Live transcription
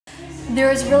There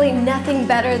is really nothing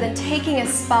better than taking a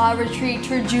spa retreat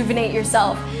to rejuvenate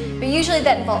yourself. But usually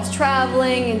that involves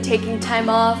traveling and taking time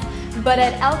off. But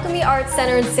at Alchemy Art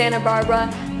Center in Santa Barbara,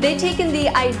 they've taken the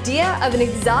idea of an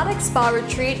exotic spa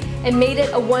retreat and made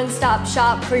it a one-stop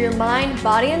shop for your mind,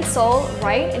 body, and soul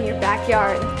right in your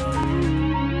backyard.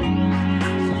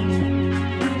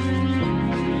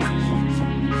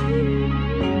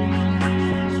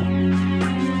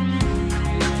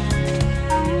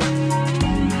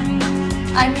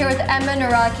 I'm here with Emma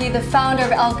Naraki, the founder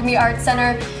of Alchemy Art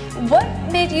Center. What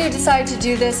made you decide to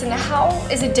do this, and how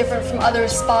is it different from other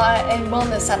spa and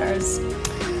wellness centers?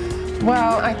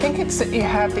 Well, I think it's that you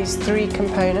have these three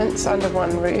components under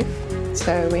one roof.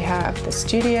 So we have the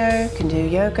studio, you can do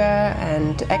yoga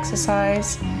and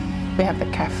exercise. We have the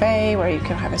cafe where you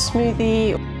can have a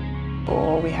smoothie,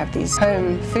 or we have these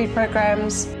home food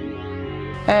programs.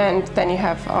 And then you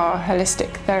have our holistic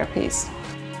therapies.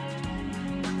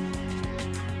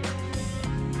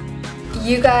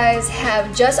 You guys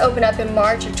have just opened up in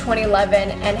March of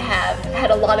 2011 and have had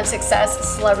a lot of success,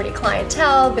 celebrity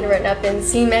clientele, been written up in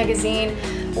Scene magazine.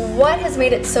 What has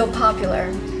made it so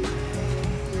popular?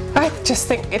 I just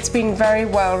think it's been very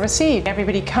well received.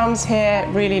 Everybody comes here,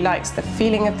 really likes the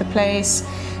feeling of the place,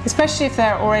 especially if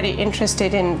they're already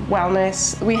interested in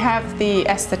wellness. We have the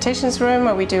esthetician's room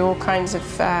where we do all kinds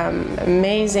of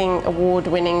amazing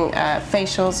award-winning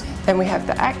facials. Then we have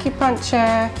the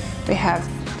acupuncture, we have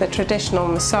the traditional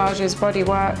massages, body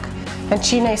work, and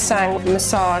Chine Sang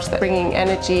massage, that bringing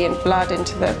energy and blood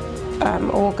into the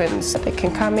organs. They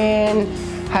can come in,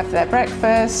 have their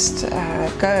breakfast,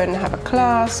 go and have a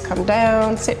class, come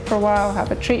down, sit for a while, have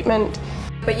a treatment.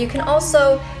 But you can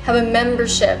also have a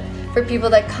membership for people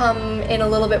that come in a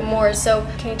little bit more. So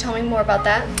can you tell me more about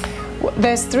that?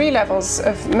 There's 3 levels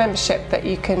of membership that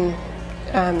you can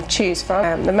choose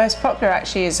from. The most popular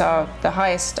actually is the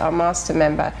highest, our master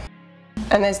member.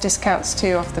 And there's discounts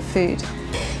too off the food.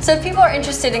 So if people are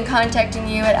interested in contacting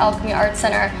you at Alchemy Art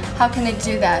Center, how can they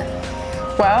do that?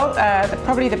 Well,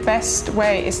 probably the best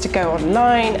way is to go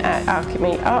online at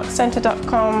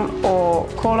alchemyartcenter.com or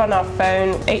call on our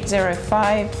phone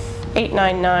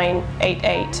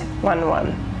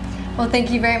 805-899-8811. Well,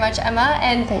 thank you very much, Emma,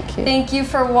 and thank you. Thank you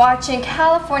for watching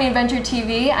California Adventure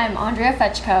TV. I'm Andrea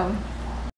Fetchko.